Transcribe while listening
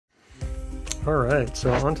Alright,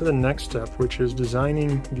 so on to the next step, which is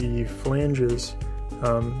designing the flanges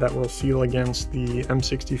that will seal against the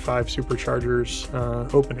M65 Supercharger's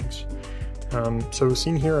openings. So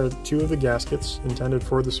seen here are two of the gaskets intended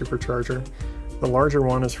for the Supercharger. The larger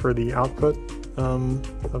one is for the output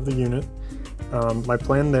of the unit. My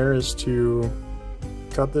plan there is to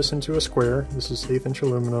cut this into a square. This is 1/8"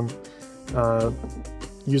 aluminum.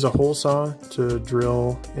 Use a hole saw to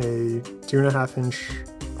drill a 2.5"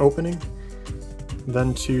 opening,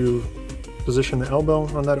 then to position the elbow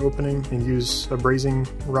on that opening and use a brazing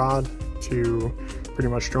rod to pretty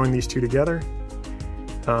much join these two together.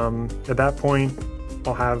 At that point,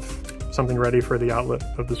 I'll have something ready for the outlet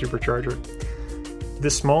of the Supercharger.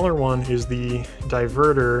 This smaller one is the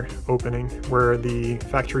diverter opening, where the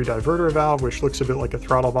factory diverter valve, which looks a bit like a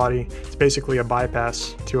throttle body, it's basically a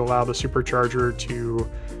bypass to allow the Supercharger to,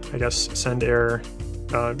 I guess, send air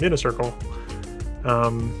in a circle.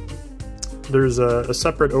 There's a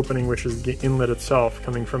separate opening, which is the inlet itself,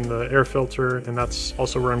 coming from the air filter, and that's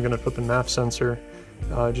also where I'm going to put the MAF sensor,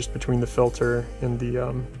 just between the filter and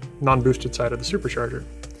the non-boosted side of the Supercharger.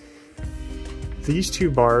 These two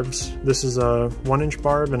barbs, this is a 1"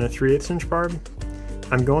 barb and a 3/8" barb,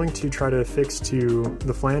 I'm going to try to affix to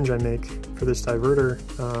the flange I make for this diverter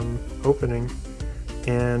opening,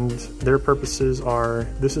 and their purposes are,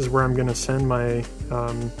 this is where I'm going to send my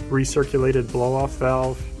recirculated blow-off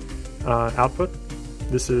valve output.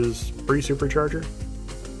 This is pre-Supercharger,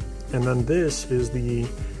 and then this is the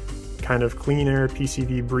kind of clean air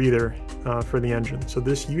PCV breather for the engine. So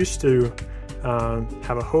this used to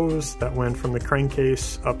have a hose that went from the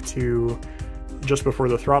crankcase up to just before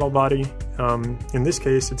the throttle body. In this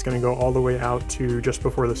case, it's going to go all the way out to just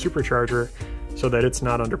before the Supercharger so that it's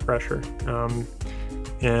not under pressure.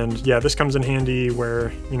 And yeah, this comes in handy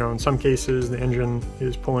where, you know, in some cases the engine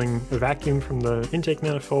is pulling a vacuum from the intake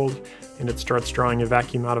manifold and it starts drawing a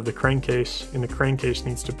vacuum out of the crankcase, and the crankcase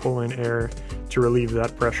needs to pull in air to relieve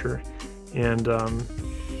that pressure. And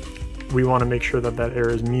we want to make sure that that air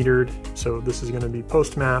is metered, so this is going to be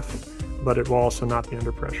post-MAF, but it will also not be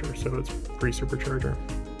under pressure, so it's pre-Supercharger.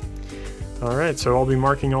 Alright, so I'll be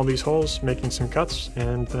marking all these holes, making some cuts,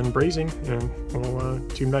 and then brazing, and we'll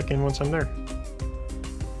tune back in once I'm there.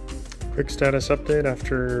 Quick status update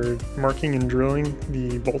after marking and drilling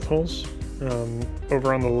the bolt holes.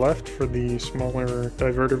 Over on the left for the smaller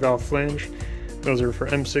diverter valve flange, those are for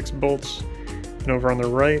M6 bolts. And over on the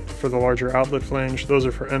right for the larger outlet flange, those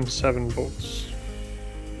are for M7 bolts.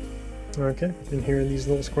 Okay, and here are these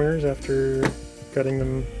little squares after cutting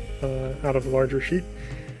them out of a larger sheet.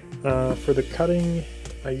 For the cutting,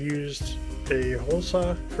 I used a hole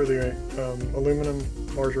saw for the aluminum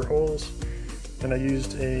larger holes, and I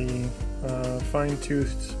used a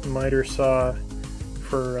fine-toothed miter saw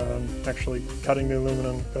for actually cutting the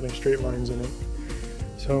aluminum, cutting straight lines in it.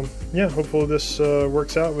 So yeah, hopefully this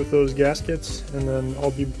works out with those gaskets, and then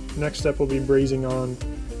next step will be brazing on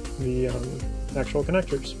the actual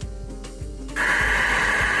connectors.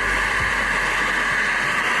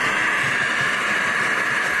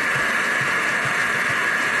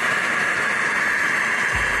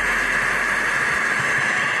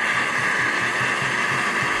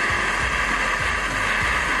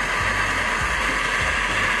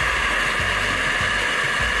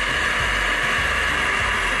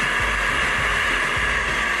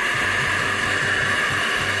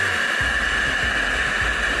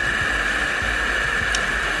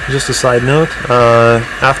 Just a side note,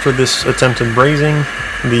 after this attempted brazing,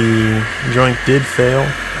 the joint did fail,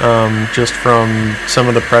 just from some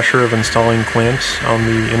of the pressure of installing clamps on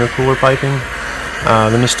the intercooler piping.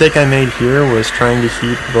 The mistake I made here was trying to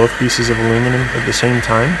heat both pieces of aluminum at the same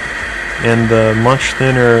time, and the much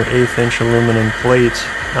thinner 1/8" aluminum plate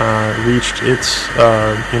reached its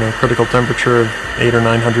critical temperature of 800 or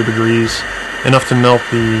 900 degrees, enough to melt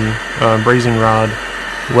the brazing rod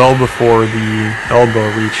well before the elbow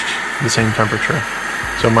reached the same temperature.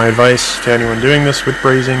 So my advice to anyone doing this with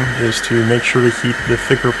brazing is to make sure to heat the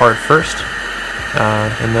thicker part first,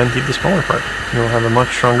 and then heat the smaller part. You'll have a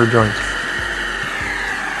much stronger joint.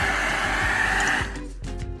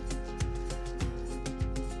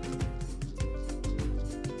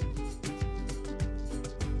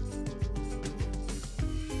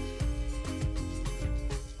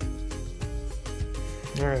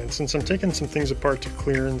 Alright, since I'm taking some things apart to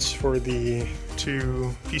clearance for the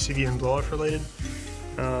two PCV and blow-off related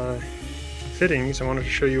fittings, I wanted to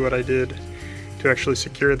show you what I did to actually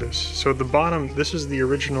secure this. So at the bottom, this is the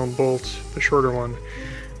original bolt, the shorter one,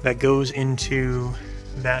 that goes into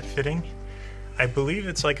that fitting. I believe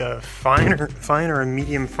it's like a fine or a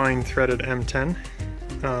medium fine threaded M10,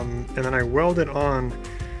 and then I welded on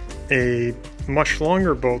a much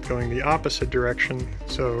longer bolt going the opposite direction,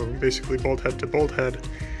 so basically bolt head to bolt head,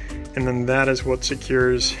 and then that is what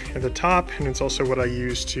secures at the top, and it's also what I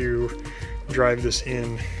use to drive this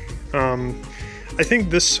in. I think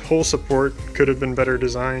this whole support could have been better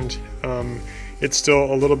designed. It's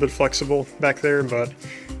still a little bit flexible back there, but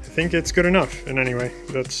I think it's good enough. And anyway,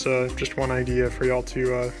 that's just one idea for y'all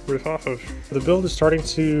to riff off of. The build is starting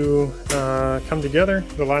to come together.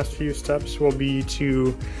 The last few steps will be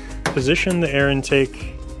to position the air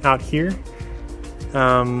intake out here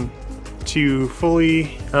to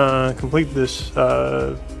fully complete this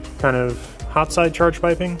kind of hot side charge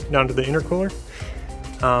piping down to the intercooler.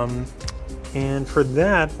 And for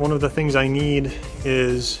that, one of the things I need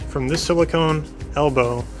is from this silicone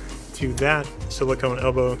elbow to that silicone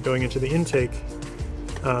elbow going into the intake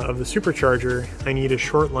of the supercharger, I need a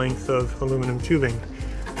short length of aluminum tubing.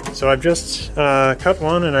 So I've just cut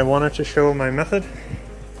one, and I wanted to show my method.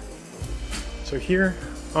 So here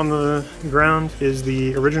on the ground is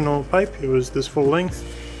the original pipe. It was this full length.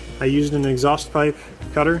 I used an exhaust pipe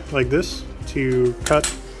cutter like this to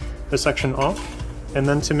cut a section off. And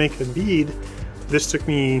then to make a bead, this took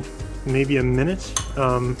me maybe a minute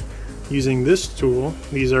using this tool.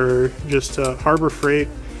 These are just Harbor Freight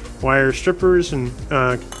wire strippers and,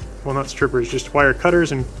 well, not strippers, just wire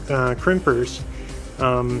cutters and crimpers.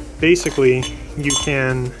 Basically, you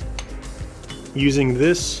can, using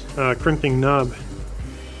this crimping nub,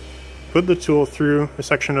 put the tool through a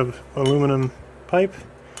section of aluminum pipe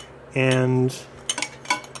and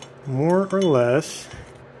more or less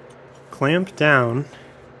clamp down,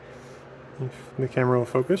 if the camera will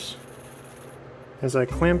focus. As I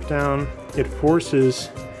clamp down, it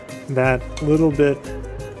forces that little bit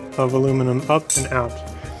of aluminum up and out.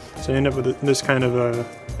 So I end up with this kind of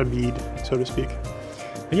a bead, so to speak.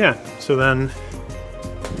 But yeah, so then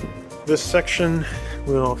this section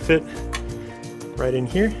will fit right in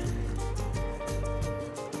here.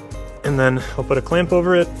 And then I'll put a clamp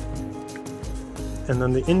over it. And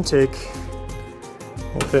then the intake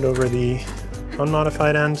will fit over the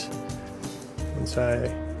unmodified end once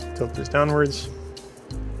I tilt this downwards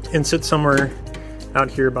and sit somewhere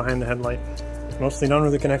out here behind the headlight. Mostly done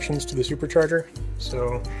with the connections to the supercharger.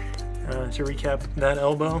 So to recap, that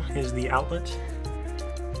elbow is the outlet.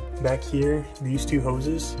 Back here, these two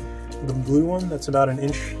hoses. The blue one, that's about 1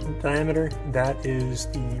 inch diameter, that is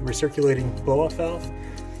the recirculating blow-off valve.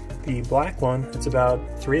 The black one, it's about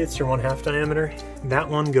 3/8 or 1/2 diameter. That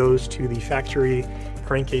one goes to the factory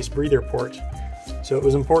crankcase breather port. So it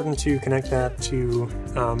was important to connect that to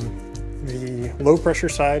the low pressure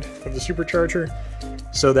side of the supercharger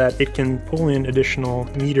so that it can pull in additional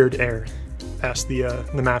metered air past the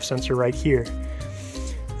MAF sensor right here.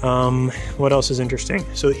 What else is interesting?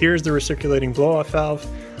 So here's the recirculating blow-off valve.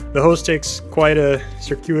 The hose takes quite a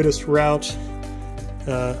circuitous route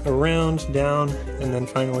around, down, and then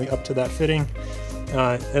finally up to that fitting.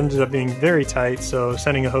 Ended up being very tight, so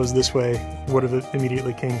sending a hose this way would have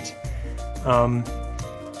immediately kinked.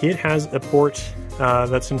 It has a port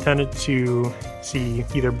that's intended to see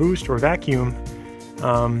either boost or vacuum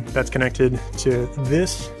that's connected to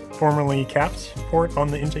this formerly capped port on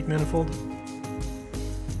the intake manifold.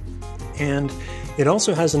 And it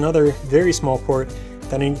also has another very small port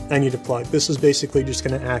that I need to plug. This is basically just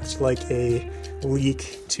going to act like a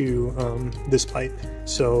leak to this pipe,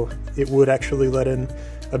 so it would actually let in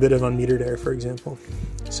a bit of unmetered air, for example.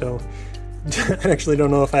 So I actually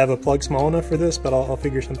don't know if I have a plug small enough for this, but I'll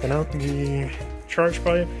figure something out. The charge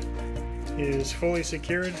pipe is fully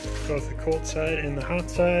secured, both the cold side and the hot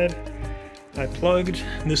side. I plugged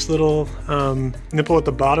this little nipple at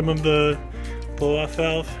the bottom of the blow-off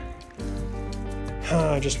valve.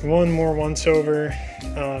 Just one more once over.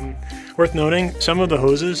 Worth noting, some of the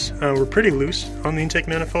hoses were pretty loose on the intake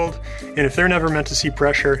manifold, and if they're never meant to see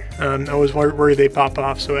pressure, I was worried they pop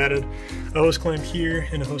off, so I added a hose clamp here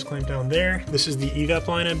and a hose clamp down there. This is the evap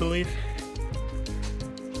line, I believe.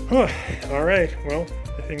 Alright, well,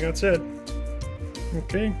 I think that's it.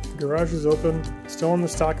 Okay, garage is open, still on the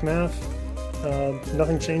stock MAF.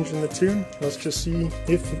 Nothing changed in the tune. Let's just see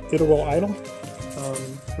if it will idle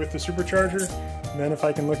with the supercharger. And then if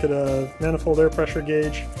I can look at a manifold air pressure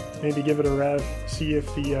gauge, maybe give it a rev, see if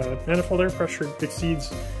the manifold air pressure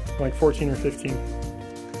exceeds like 14 or 15.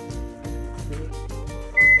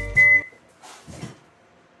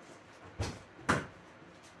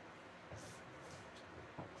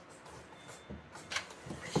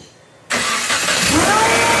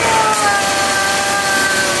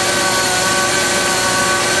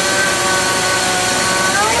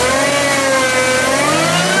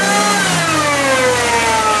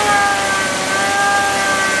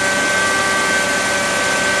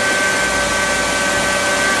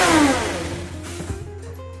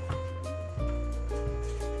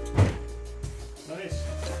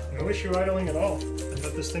 issue idling at all. I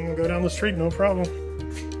bet this thing will go down the street, no problem.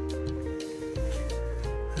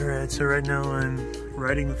 Alright, so right now I'm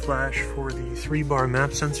writing the flash for the 3-bar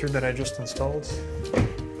map sensor that I just installed.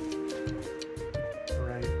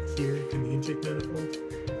 Right here in the intake manifold.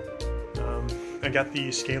 I got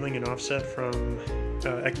the scaling and offset from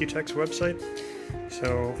EcuTech's website,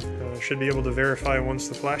 so should be able to verify once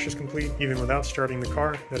the flash is complete, even without starting the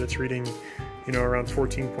car, that it's reading, you know, around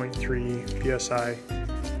 14.3 psi,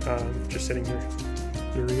 just sitting here.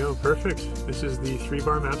 Here we go, perfect. This is the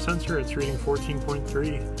 3-bar map sensor. It's reading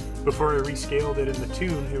 14.3. Before I rescaled it in the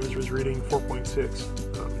tune, it was reading 4.6,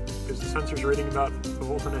 because the sensor's reading about 1.5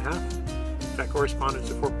 volts. That corresponded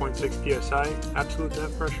to 4.6 psi absolute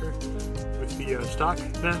map pressure with the stock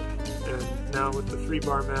map, and now with the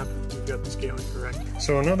 3-bar map, we've got the scaling correct.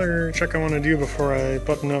 So another check I want to do before I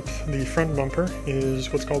button up the front bumper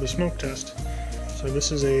is what's called a smoke test. So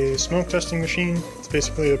this is a smoke testing machine. It's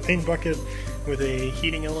basically a paint bucket with a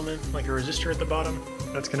heating element, like a resistor at the bottom,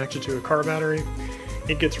 that's connected to a car battery.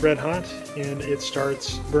 It gets red hot, and it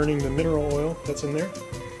starts burning the mineral oil that's in there,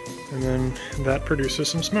 and then that produces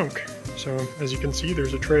some smoke. So as you can see,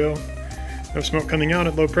 there's a trail of smoke coming out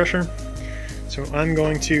at low pressure. So I'm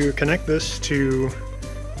going to connect this to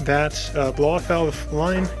that blow-off valve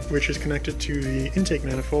line, which is connected to the intake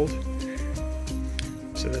manifold.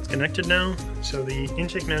 So that's connected now. So the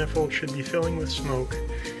intake manifold should be filling with smoke.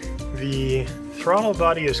 The throttle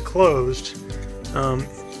body is closed.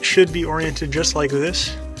 Should be oriented just like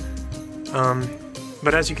this.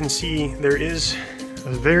 But as you can see, there is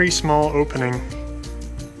a very small opening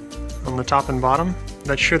on the top and bottom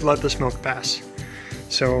that should let the smoke pass.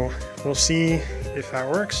 So we'll see if that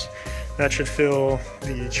works. That should fill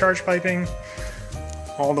the charge piping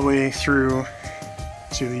all the way through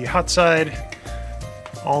to the hot side,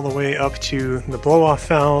 all the way up to the blow-off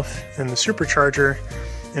valve and the supercharger,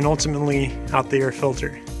 and ultimately out the air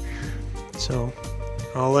filter. So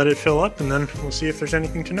I'll let it fill up, and then we'll see if there's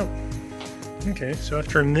anything to note. Okay, so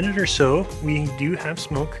after a minute or so, we do have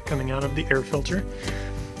smoke coming out of the air filter.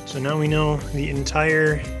 So now we know the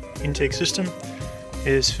entire intake system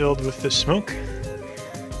is filled with this smoke.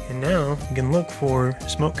 And now we can look for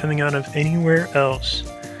smoke coming out of anywhere else.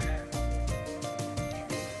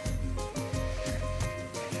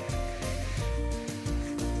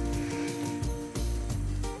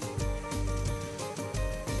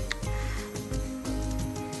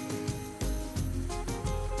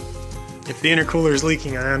 If the intercooler is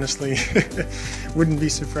leaking, I honestly wouldn't be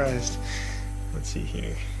surprised. Let's see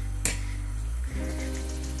here.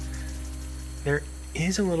 There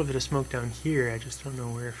is a little bit of smoke down here, I just don't know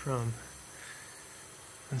where from.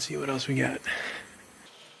 Let's see what else we got.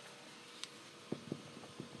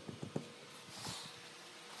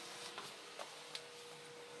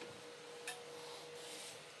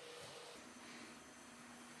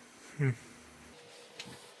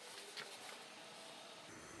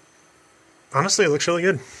 Honestly, it looks really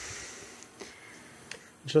good.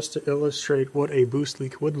 Just to illustrate what a boost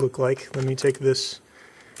leak would look like, let me take this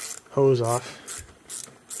hose off.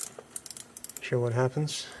 Show what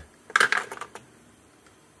happens.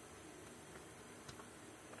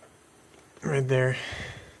 Right there.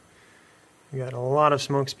 We got a lot of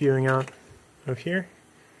smoke spewing out of here.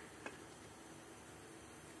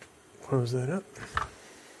 Close that up.